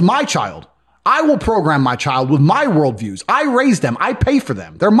 That's my child. I will program my child with my worldviews. I raise them. I pay for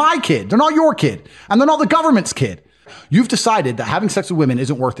them. They're my kid. They're not your kid. And they're not the government's kid. You've decided that having sex with women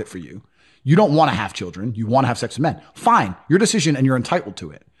isn't worth it for you. You don't want to have children. You want to have sex with men. Fine. Your decision, and you're entitled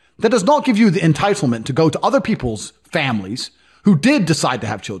to it. That does not give you the entitlement to go to other people's families who did decide to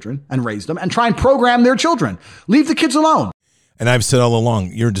have children and raise them and try and program their children. Leave the kids alone. And I've said all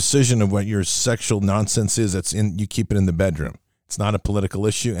along, your decision of what your sexual nonsense is, you keep it in the bedroom. It's not a political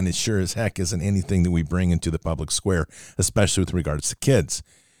issue, and it sure as heck isn't anything that we bring into the public square, especially with regards to kids.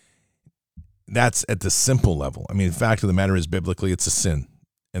 That's at the simple level. I mean, the fact of the matter is, biblically, it's a sin,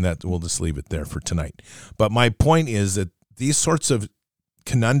 and that we'll just leave it there for tonight. But my point is that these sorts of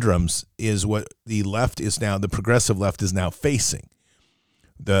conundrums is what the left is now, the progressive left is now facing.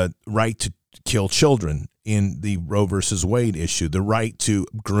 The right to kill children in the Roe versus Wade issue, the right to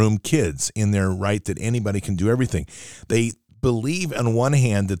groom kids in their right that anybody can do everything. They believe on one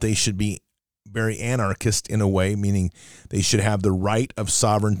hand that they should be very anarchist in a way, meaning they should have the right of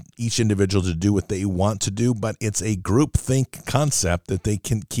sovereign, each individual to do what they want to do, but it's a groupthink concept that they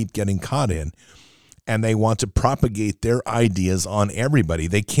can keep getting caught in, and they want to propagate their ideas on everybody.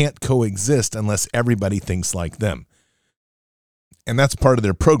 They can't coexist unless everybody thinks like them. And that's part of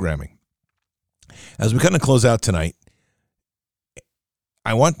their programming. As we kind of close out tonight,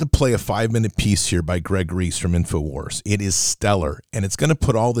 I want to play a 5-minute piece here by Greg Reese from InfoWars. It is stellar, and it's going to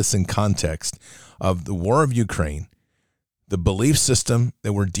put all this in context of the war of Ukraine, the belief system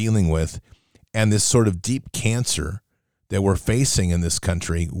that we're dealing with, and this sort of deep cancer that we're facing in this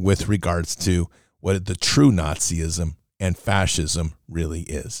country with regards to what the true Nazism and fascism really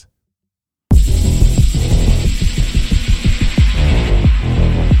is.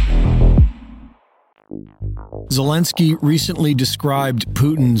 Zelensky recently described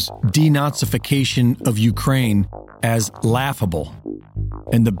Putin's denazification of Ukraine as laughable,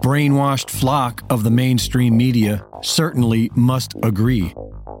 and the brainwashed flock of the mainstream media certainly must agree.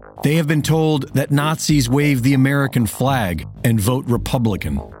 They have been told that Nazis wave the American flag and vote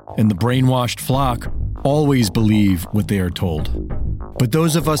Republican, and the brainwashed flock always believe what they are told. But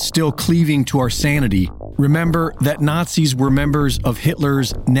those of us still cleaving to our sanity remember that Nazis were members of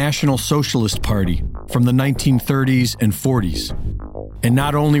Hitler's National Socialist Party from the 1930s and 40s. And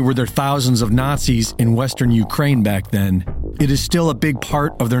not only were there thousands of Nazis in Western Ukraine back then, it is still a big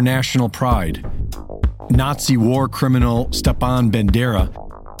part of their national pride. Nazi war criminal Stepan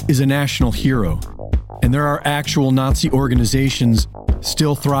Bandera is a national hero, and there are actual Nazi organizations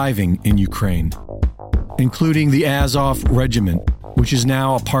still thriving in Ukraine, including the Azov Regiment, which is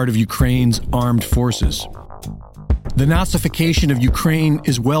now a part of Ukraine's armed forces. The Nazification of Ukraine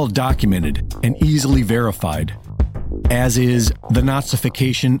is well documented and easily verified, as is the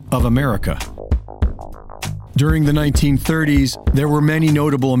Nazification of America. During the 1930s, there were many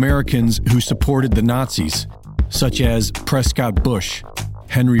notable Americans who supported the Nazis, such as Prescott Bush,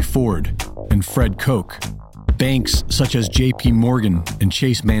 Henry Ford, and Fred Koch, banks such as J.P. Morgan and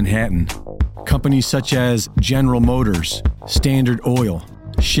Chase Manhattan, companies such as General Motors, Standard Oil,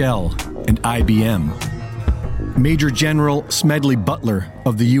 Shell, and IBM. Major General Smedley Butler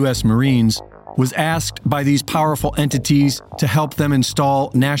of the U.S. Marines was asked by these powerful entities to help them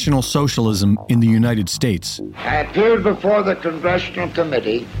install National Socialism in the United States. I appeared before the Congressional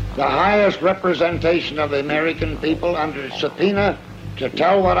Committee, the highest representation of the American people, under subpoena to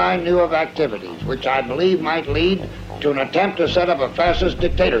tell what I knew of activities which I believe might lead to an attempt to set up a fascist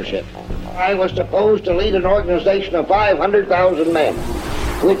dictatorship. I was supposed to lead an organization of 500,000 men,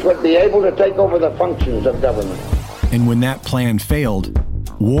 which would be able to take over the functions of government. And when that plan failed,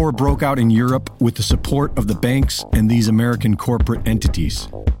 war broke out in Europe with the support of the banks and these American corporate entities.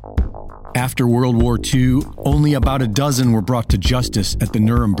 After World War II, only about a dozen were brought to justice at the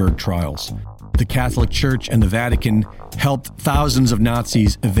Nuremberg trials. The Catholic Church and the Vatican helped thousands of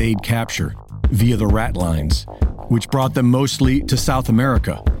Nazis evade capture via the rat lines, which brought them mostly to South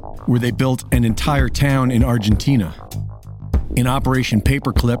America, where they built an entire town in Argentina. In Operation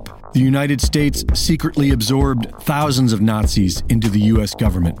Paperclip, the United States secretly absorbed thousands of Nazis into the U.S.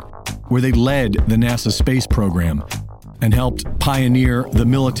 government, where they led the NASA space program and helped pioneer the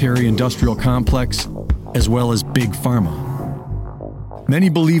military-industrial complex as well as Big Pharma. Many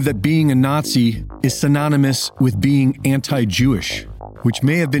believe that being a Nazi is synonymous with being anti-Jewish, which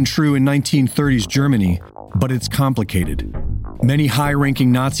may have been true in 1930s Germany, but it's complicated. Many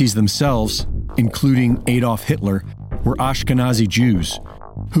high-ranking Nazis themselves, including Adolf Hitler, were Ashkenazi Jews,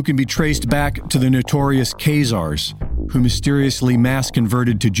 who can be traced back to the notorious Khazars, who mysteriously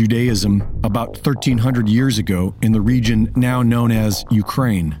mass-converted to Judaism about 1,300 years ago in the region now known as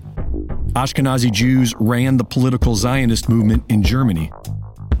Ukraine. Ashkenazi Jews ran the political Zionist movement in Germany,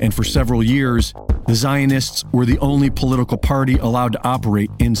 and for several years, the Zionists were the only political party allowed to operate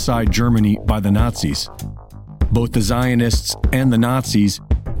inside Germany by the Nazis. Both the Zionists and the Nazis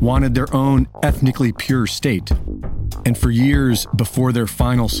wanted their own ethnically pure state, and for years before their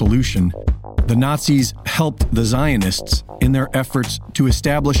final solution, the Nazis helped the Zionists in their efforts to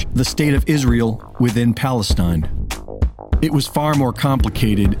establish the State of Israel within Palestine. It was far more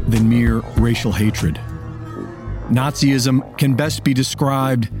complicated than mere racial hatred. Nazism can best be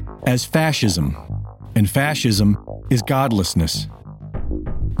described as fascism, and fascism is godlessness.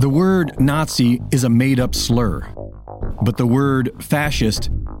 The word Nazi is a made-up slur, but the word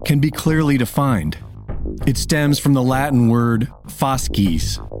fascist can be clearly defined. It stems from the Latin word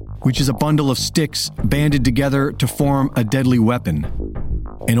fasces, which is a bundle of sticks banded together to form a deadly weapon,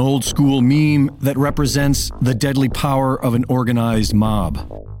 an old-school meme that represents the deadly power of an organized mob,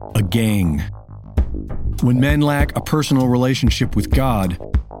 a gang. When men lack a personal relationship with God,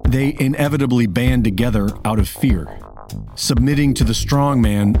 they inevitably band together out of fear. Submitting to the strong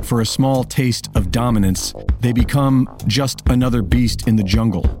man for a small taste of dominance, they become just another beast in the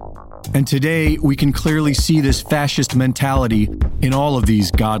jungle. And today, we can clearly see this fascist mentality in all of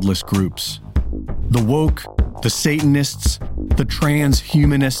these godless groups. The woke, the Satanists, the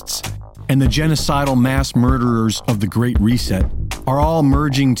transhumanists, and the genocidal mass murderers of the Great Reset are all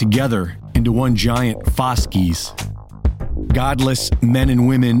merging together into one giant Foskies. Godless men and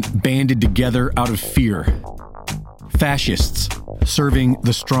women banded together out of fear. Fascists serving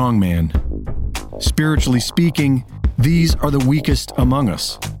the strong man. Spiritually speaking, these are the weakest among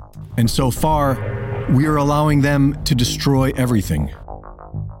us. And so far, we are allowing them to destroy everything.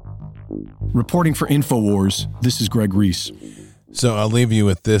 Reporting for InfoWars, this is Greg Reese. So I'll leave you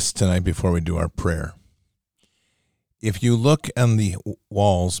with this tonight before we do our prayer. If you look on the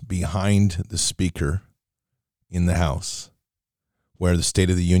walls behind the speaker in the House, where the State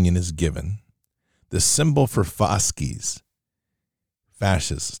of the Union is given, the symbol for Foskies,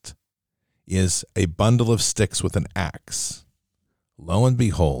 fascist, is a bundle of sticks with an axe. Lo and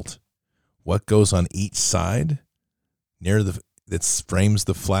behold, what goes on each side near that frames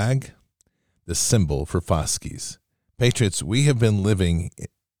the flag? The symbol for Foskies. Patriots, we have been living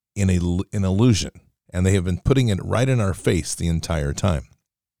in an illusion, and they have been putting it right in our face the entire time.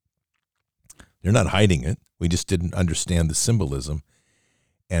 They're not hiding it. We just didn't understand the symbolism,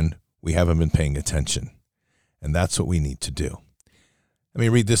 and we haven't been paying attention. And that's what we need to do. Let me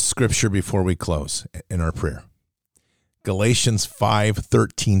read this scripture before we close in our prayer. Galatians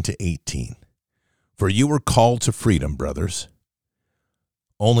 5:13-18. For you were called to freedom, brothers.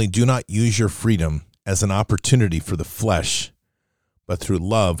 Only do not use your freedom as an opportunity for the flesh, but through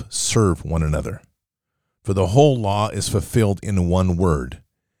love serve one another. For the whole law is fulfilled in one word: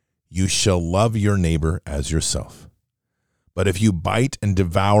 you shall love your neighbor as yourself. But if you bite and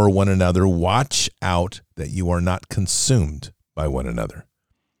devour one another, watch out that you are not consumed by one another.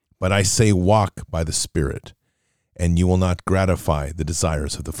 But I say, walk by the Spirit, and you will not gratify the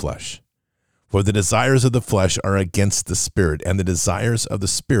desires of the flesh. For the desires of the flesh are against the Spirit, and the desires of the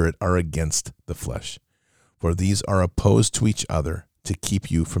Spirit are against the flesh. For these are opposed to each other to keep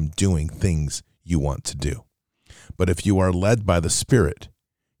you from doing things you want to do. But if you are led by the Spirit,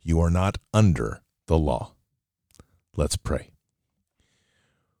 you are not under the law. Let's pray.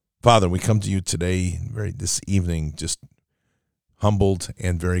 Father, we come to you today, this evening, just humbled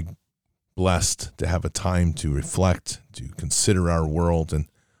and very blessed to have a time to reflect, to consider our world, and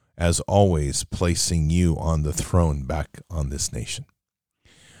as always, placing you on the throne back on this nation.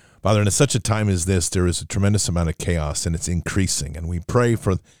 Father, in such a time as this, there is a tremendous amount of chaos, and it's increasing. And we pray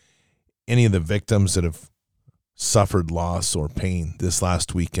for any of the victims that have suffered loss or pain this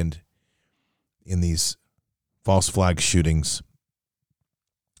last weekend in these false flag shootings.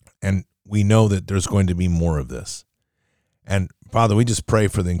 And we know that there's going to be more of this. And Father, we just pray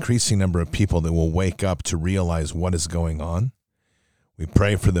for the increasing number of people that will wake up to realize what is going on. We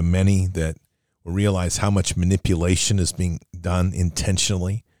pray for the many that will realize how much manipulation is being done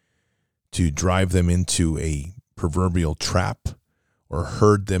intentionally to drive them into a proverbial trap or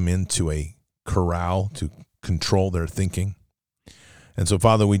herd them into a corral to control their thinking. And so,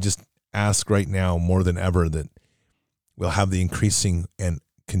 Father, we just ask right now more than ever that we'll have the increasing and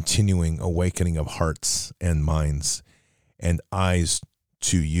continuing awakening of hearts and minds and eyes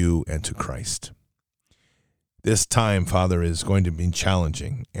to you and to Christ. This time, Father, is going to be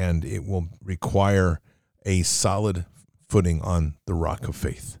challenging, and it will require a solid footing on the rock of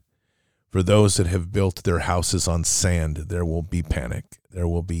faith. For those that have built their houses on sand, there will be panic, there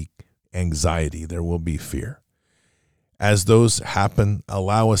will be anxiety, there will be fear. As those happen,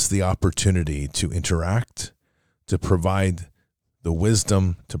 allow us the opportunity to interact, to provide the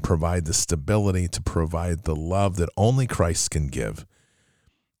wisdom, to provide the stability, to provide the love that only Christ can give,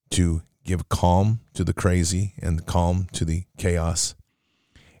 to give calm to the crazy and calm to the chaos,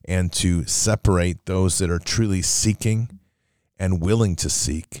 and to separate those that are truly seeking and willing to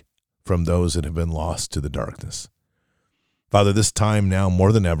seek from those that have been lost to the darkness. Father, this time now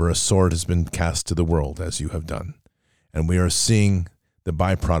more than ever, a sword has been cast to the world, as you have done, and we are seeing the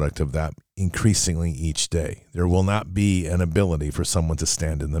byproduct of that increasingly each day. There will not be an ability for someone to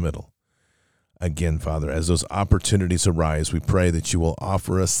stand in the middle. Again, Father, as those opportunities arise, we pray that you will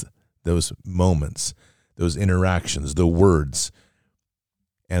offer us those moments, those interactions, the words,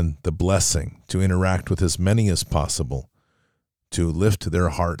 and the blessing to interact with as many as possible, to lift their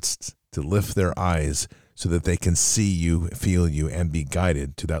hearts, to lift their eyes, so that they can see you, feel you, and be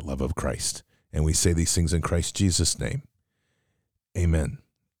guided to that love of Christ. And we say these things in Christ Jesus' name. Amen.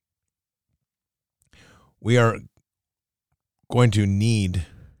 We are going to need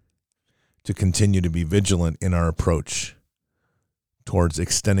to continue to be vigilant in our approach towards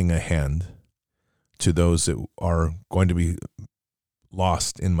extending a hand to those that are going to be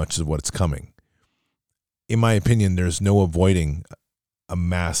lost in much of what's coming. In my opinion, there's no avoiding a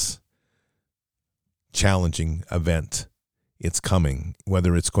mass challenging event it's coming,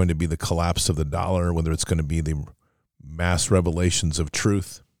 whether it's going to be the collapse of the dollar, whether it's going to be the mass revelations of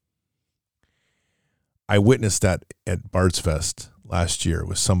truth. I witnessed that at Bard's Fest last year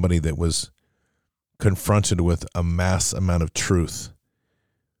with somebody that was confronted with a mass amount of truth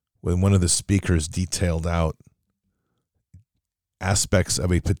when one of the speakers detailed out aspects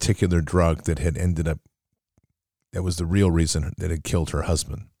of a particular drug that had ended up, that was the real reason that had killed her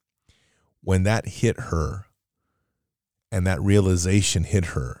husband. When that hit her and that realization hit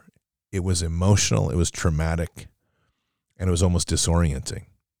her, it was emotional, it was traumatic, and it was almost disorienting.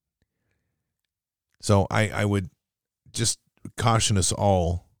 So I would just caution us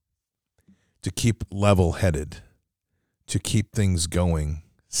all to keep level-headed, to keep things going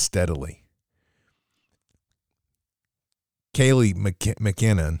steadily. Kayleigh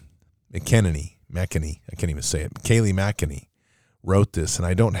McEnany, I can't even say it. Kayleigh McEnany wrote this, and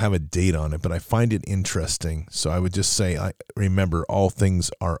I don't have a date on it, but I find it interesting. So I would just say, remember, all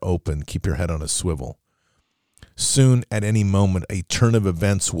things are open. Keep your head on a swivel. Soon, at any moment, a turn of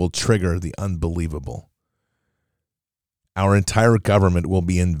events will trigger the unbelievable. Our entire government will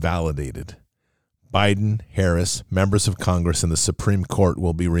be invalidated. Biden, Harris, members of Congress, and the Supreme Court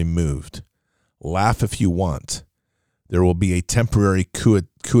will be removed. Laugh if you want. There will be a temporary coup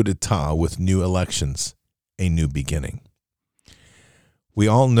d'etat with new elections, a new beginning. We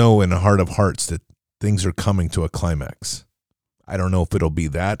all know in the heart of hearts that things are coming to a climax. I don't know if it'll be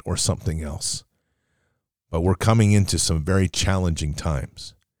that or something else. But we're coming into some very challenging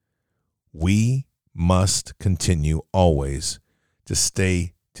times. We must continue always to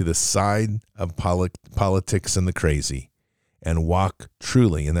stay to the side of politics and the crazy and walk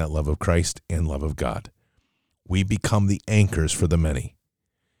truly in that love of Christ and love of God. We become the anchors for the many.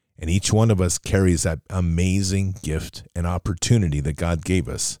 And each one of us carries that amazing gift and opportunity that God gave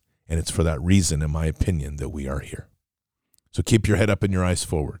us. And it's for that reason, in my opinion, that we are here. So keep your head up and your eyes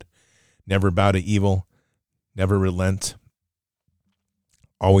forward. Never bow to evil. Never relent.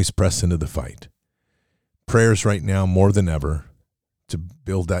 Always press into the fight. Prayers right now more than ever to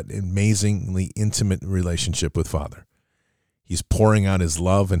build that amazingly intimate relationship with Father. He's pouring out his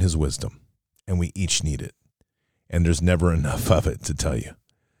love and his wisdom, and we each need it. And there's never enough of it, to tell you.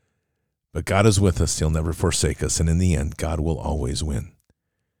 But God is with us. He'll never forsake us. And in the end, God will always win.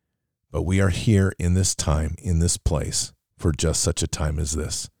 But we are here in this time, in this place, for just such a time as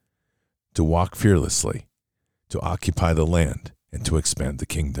this, to walk fearlessly, to occupy the land, and to expand the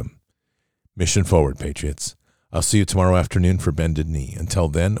kingdom. Mission forward, Patriots. I'll see you tomorrow afternoon for Bended Knee. Until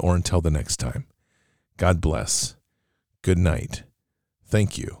then, or until the next time, God bless. Good night.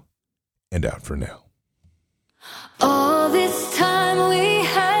 Thank you. And out for now. All this time we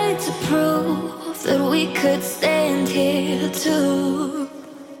had to prove that we could stand here too.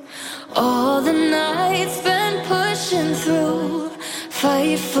 All the nights been pushing through,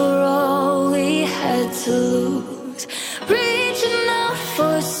 fight for all we had to lose. Reaching out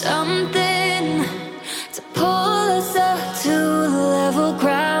for something to pull us up to level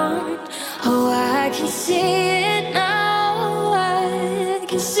ground. Oh, I can see it now, I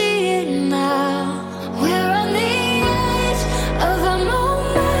can see it now. We're on the edge of a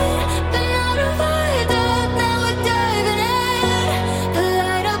moment, been out of our depth, now we're diving in. The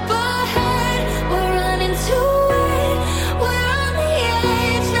light up ahead, we're running to it. We're on the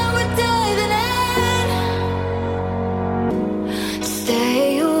edge, now we're diving in.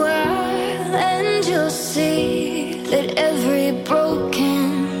 Stay a while and you'll see that every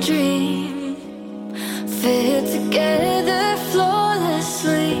broken dream fit together.